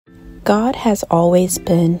God has always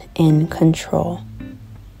been in control.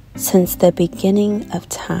 Since the beginning of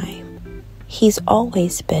time, He's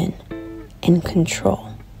always been in control.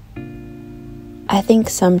 I think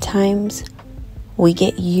sometimes we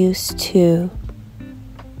get used to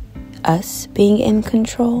us being in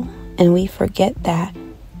control and we forget that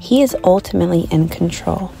He is ultimately in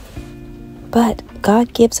control. But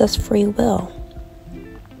God gives us free will.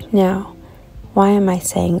 Now, why am I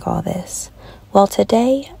saying all this? Well,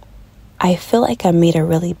 today, I feel like I made a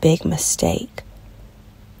really big mistake.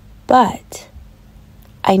 But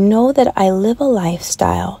I know that I live a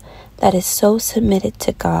lifestyle that is so submitted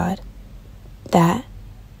to God that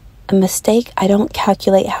a mistake, I don't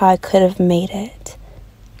calculate how I could have made it.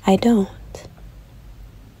 I don't.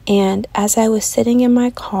 And as I was sitting in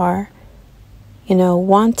my car,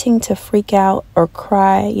 wanting to freak out or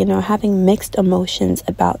cry, having mixed emotions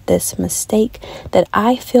about this mistake that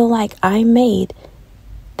I feel like I made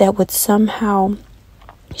that would somehow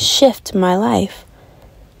shift my life,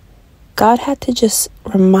 God had to just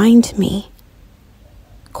remind me,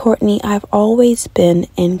 Courtney, I've always been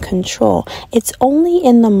in control. It's only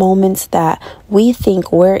in the moments that we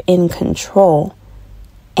think we're in control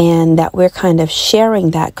and that we're kind of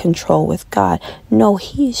sharing that control with God. No,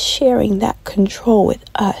 He's sharing that control with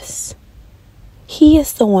us. He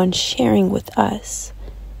is the one sharing with us.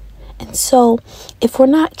 And so if we're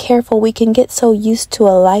not careful, we can get so used to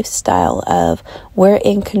a lifestyle of we're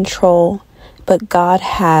in control, but God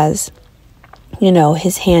has,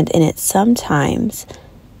 His hand in it sometimes.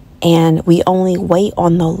 And we only wait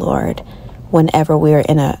on the Lord whenever we're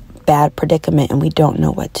in a bad predicament and we don't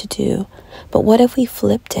know what to do. But what if we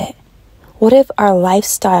flipped it? What if our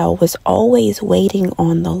lifestyle was always waiting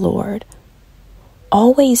on the Lord?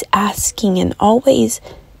 Always asking and always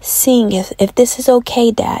seeing if this is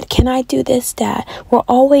okay, Dad. Can I do this, Dad? We're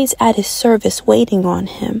always at His service waiting on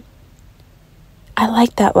Him. I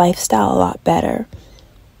like that lifestyle a lot better.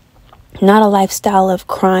 Not a lifestyle of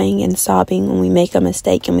crying and sobbing when we make a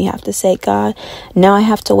mistake and we have to say, God, now I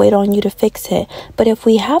have to wait on you to fix it. But if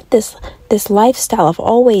we have this lifestyle of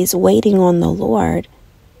always waiting on the Lord,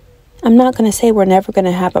 I'm not going to say we're never going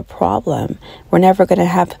to have a problem. We're never going to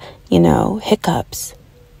have, hiccups.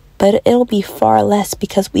 But it'll be far less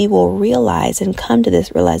because we will realize and come to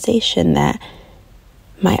this realization that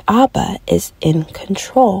my Abba is in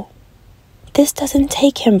control. This doesn't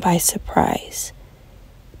take Him by surprise.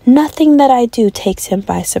 Nothing that I do takes Him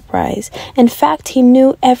by surprise. In fact, He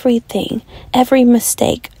knew everything, every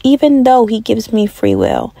mistake. Even though He gives me free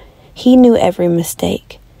will, He knew every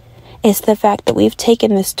mistake. It's the fact that we've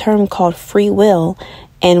taken this term called free will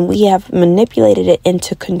and we have manipulated it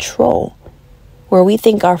into control, where we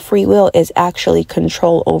think our free will is actually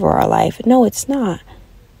control over our life. No, it's not.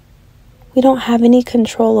 We don't have any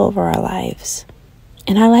control over our lives.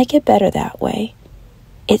 And I like it better that way.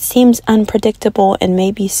 It seems unpredictable and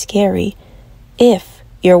maybe scary if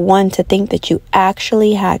you're one to think that you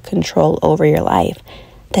actually had control over your life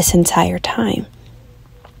this entire time.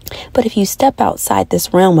 But if you step outside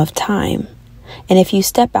this realm of time, and if you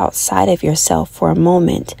step outside of yourself for a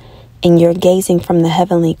moment and you're gazing from the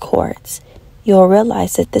heavenly courts, you'll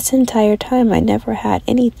realize that this entire time I never had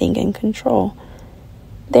anything in control.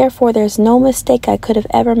 Therefore, there's no mistake I could have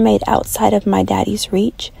ever made outside of my daddy's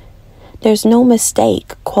reach. There's no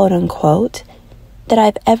mistake, quote unquote, that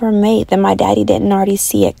I've ever made that my daddy didn't already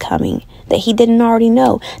see it coming, that he didn't already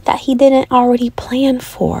know, that he didn't already plan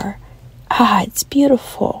for. It's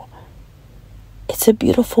beautiful. It's a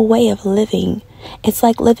beautiful way of living. It's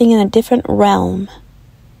like living in a different realm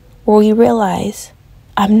where we realize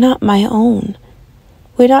I'm not my own.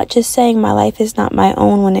 We're not just saying my life is not my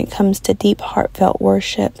own when it comes to deep, heartfelt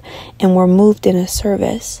worship and we're moved in a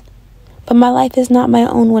service. But my life is not my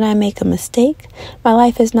own when I make a mistake. My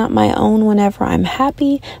life is not my own whenever I'm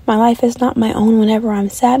happy. My life is not my own whenever I'm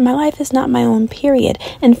sad. My life is not my own, period.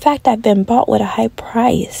 In fact, I've been bought with a high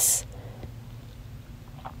price.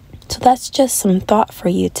 So that's just some thought for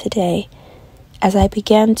you today. As I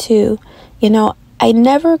began to, I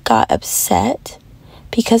never got upset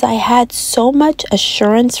because I had so much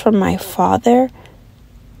assurance from my Father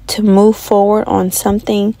to move forward on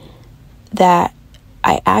something that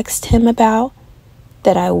I asked Him about,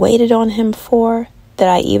 that I waited on Him for, that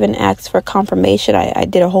I even asked for confirmation. I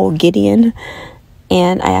did a whole Gideon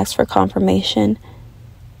and I asked for confirmation.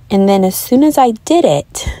 And then as soon as I did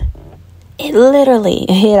it, it literally,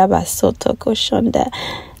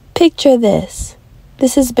 picture this.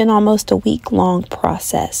 This has been almost a week-long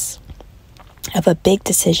process of a big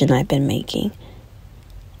decision I've been making.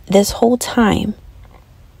 This whole time,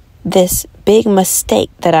 this big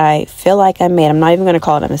mistake that I feel like I made. I'm not even going to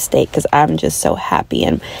call it a mistake because I'm just so happy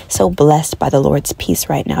and so blessed by the Lord's peace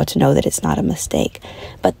right now to know that it's not a mistake.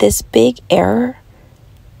 But this big error,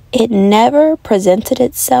 it never presented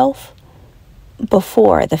itself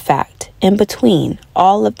before the fact, in between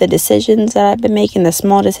all of the decisions that I've been making, the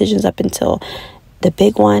small decisions up until the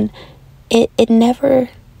big one, it never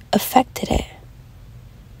affected it.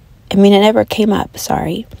 I mean, it never came up,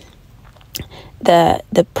 sorry.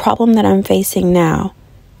 The problem that I'm facing now,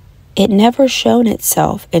 it never shown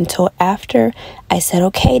itself until after I said,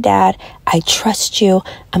 okay, Dad, I trust you.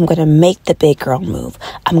 I'm going to make the big girl move.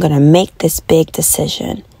 I'm going to make this big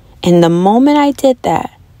decision. And the moment I did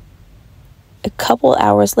that, a couple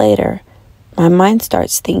hours later, my mind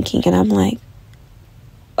starts thinking and I'm like,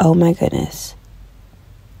 oh my goodness,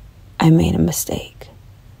 I made a mistake.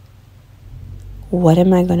 What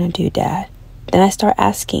am I going to do, Dad? Then I start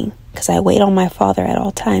asking, because I wait on my father at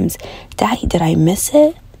all times. Daddy, did I miss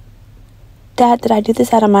it? Dad, did I do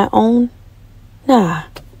this out of my own? Nah.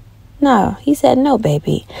 No. He said, no,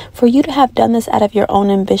 baby. For you to have done this out of your own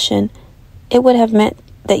ambition, it would have meant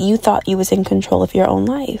that you thought you was in control of your own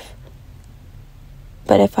life.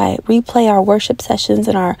 But if I replay our worship sessions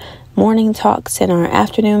and our morning talks and our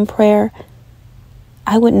afternoon prayer,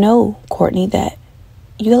 I would know, Courtney, that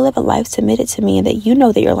you live a life submitted to me and that you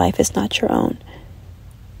know that your life is not your own.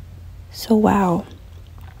 So wow,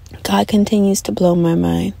 God continues to blow my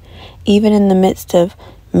mind. Even in the midst of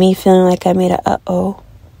me feeling like I made a uh-oh,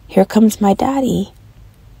 here comes my daddy.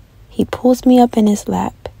 He pulls me up in his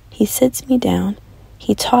lap. He sits me down.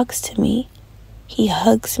 He talks to me. He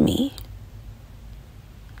hugs me.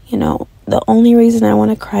 You know, the only reason I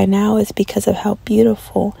want to cry now is because of how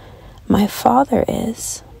beautiful my father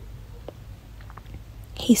is.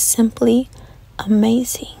 He's simply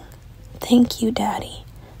amazing. Thank you, Daddy.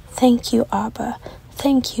 Thank you, Abba.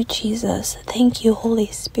 Thank you, Jesus. Thank you, Holy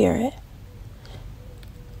Spirit.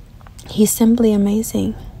 He's simply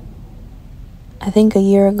amazing. I think a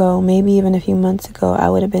year ago, maybe even a few months ago, I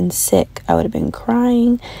would have been sick. I would have been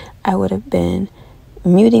crying. I would have been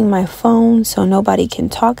muting my phone so nobody can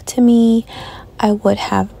talk to me. I would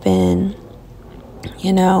have been,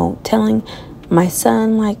 telling my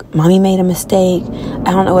son, like, Mommy made a mistake.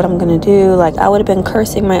 I don't know what I'm going to do. Like, I would have been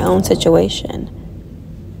cursing my own situation.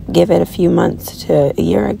 Give it a few months to a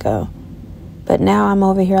year ago. But now I'm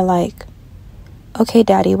over here like, okay,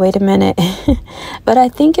 Daddy, wait a minute. But I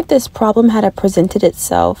think if this problem had presented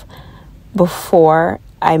itself before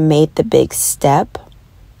I made the big step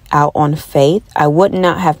out on faith, I would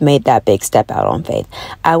not have made that big step out on faith.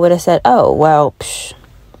 I would have said, oh, well,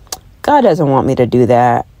 God doesn't want me to do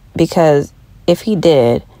that, because if he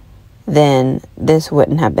did, then this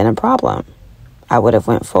wouldn't have been a problem. I would have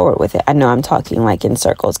went forward with it. I know I'm talking like in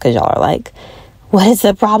circles because y'all are like, what is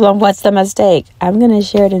the problem? What's the mistake? I'm going to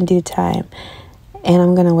share it in due time. And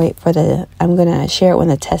I'm going to share it when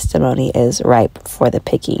the testimony is ripe for the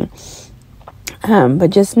picking. But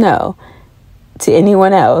just know, to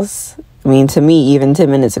anyone else, to me, even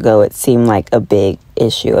 10 minutes ago, it seemed like a big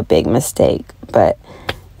issue, a big mistake. But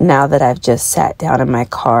now that I've just sat down in my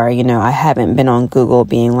car, I haven't been on Google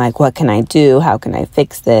being like, what can I do? How can I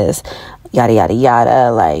fix this? Yada, yada,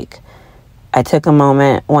 yada. Like, I took a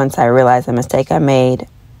moment once I realized the mistake I made,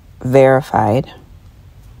 verified.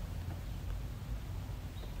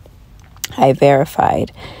 I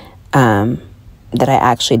verified that I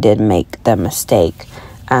actually did make the mistake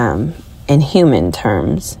in human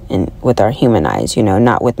terms and with our human eyes,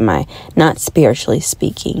 not spiritually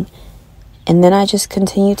speaking. And then I just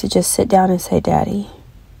continue to just sit down and say, Daddy,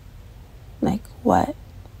 like, what?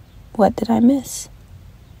 What did I miss?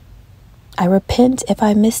 I repent if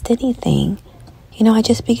I missed anything. I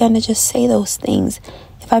just began to just say those things.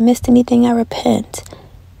 If I missed anything, I repent.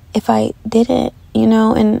 If I didn't,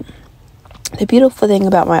 and the beautiful thing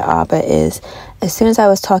about my Abba is, as soon as I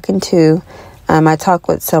was talking to, I talked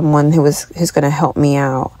with someone who's going to help me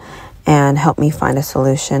out and help me find a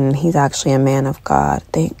solution. He's actually a man of God.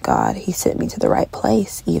 Thank God. He sent me to the right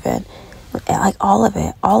place, even. Like all of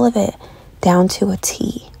it, down to a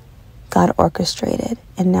T. God orchestrated.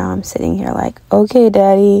 And now I'm sitting here like, okay,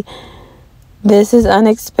 Daddy, this is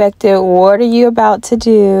unexpected. What are you about to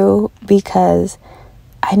do? Because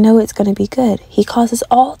I know it's going to be good. He causes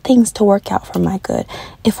all things to work out for my good.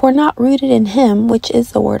 If we're not rooted in him, which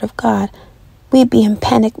is the word of God, we'd be in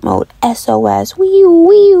panic mode, SOS,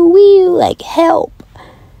 wee, like help.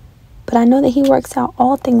 But I know that he works out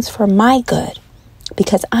all things for my good,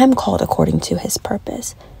 because I'm called according to his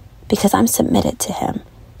purpose, because I'm submitted to him,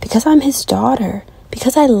 because I'm his daughter,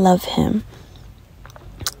 because I love him.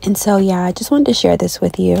 And so, I just wanted to share this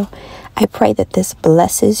with you. I pray that this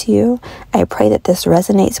blesses you. I pray that this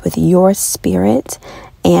resonates with your spirit,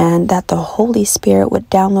 and that the Holy Spirit would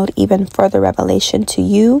download even further revelation to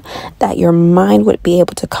you, that your mind would be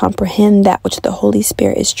able to comprehend that which the Holy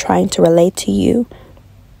Spirit is trying to relay to you.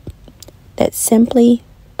 That simply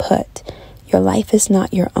put, your life is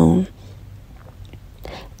not your own.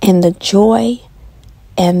 And the joy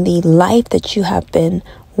and the life that you have been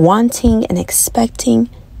wanting and expecting,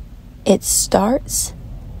 it starts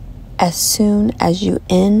as soon as you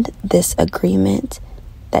end this agreement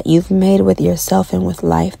that you've made with yourself and with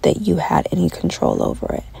life, that you had any control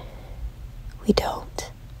over it. We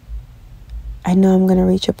don't. I know I'm going to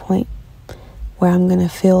reach a point where I'm going to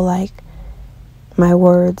feel like my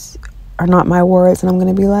words are not my words, and I'm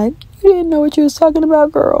going to be like, you didn't know what you was talking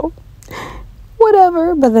about, girl.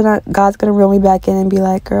 Whatever. But then God's going to reel me back in and be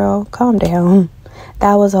like, girl, calm down.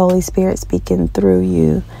 That was the Holy Spirit speaking through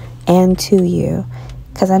you and to you.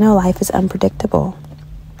 Because I know life is unpredictable.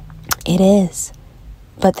 It is.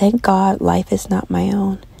 But thank God life is not my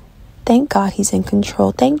own. Thank God He's in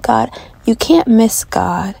control. Thank God you can't miss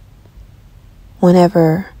God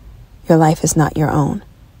whenever your life is not your own.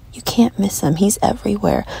 You can't miss Him. He's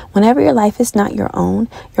everywhere. Whenever your life is not your own,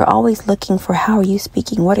 you're always looking for, how are you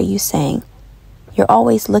speaking? What are you saying? You're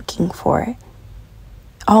always looking for it.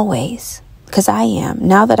 Always. Because I am.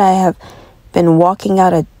 Now that I have been walking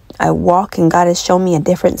out, I walk and God has shown me a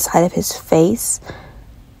different side of His face.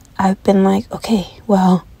 I've been like, okay,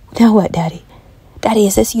 well, now what, Daddy? Daddy,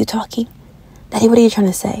 is this you talking? Daddy, what are you trying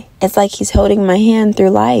to say? It's like He's holding my hand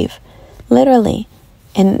through life. Literally.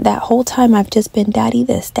 And that whole time I've just been, Daddy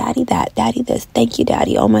this, Daddy that, Daddy this. Thank you,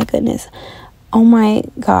 Daddy. Oh my goodness. Oh my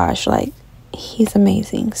gosh. Like, He's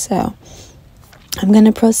amazing. So I'm going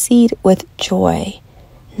to proceed with joy.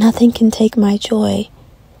 Nothing can take my joy.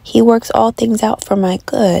 He works all things out for my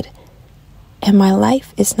good. And my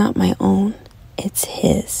life is not my own. It's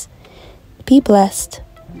His. Be blessed.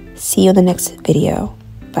 See you in the next video.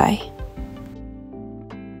 Bye.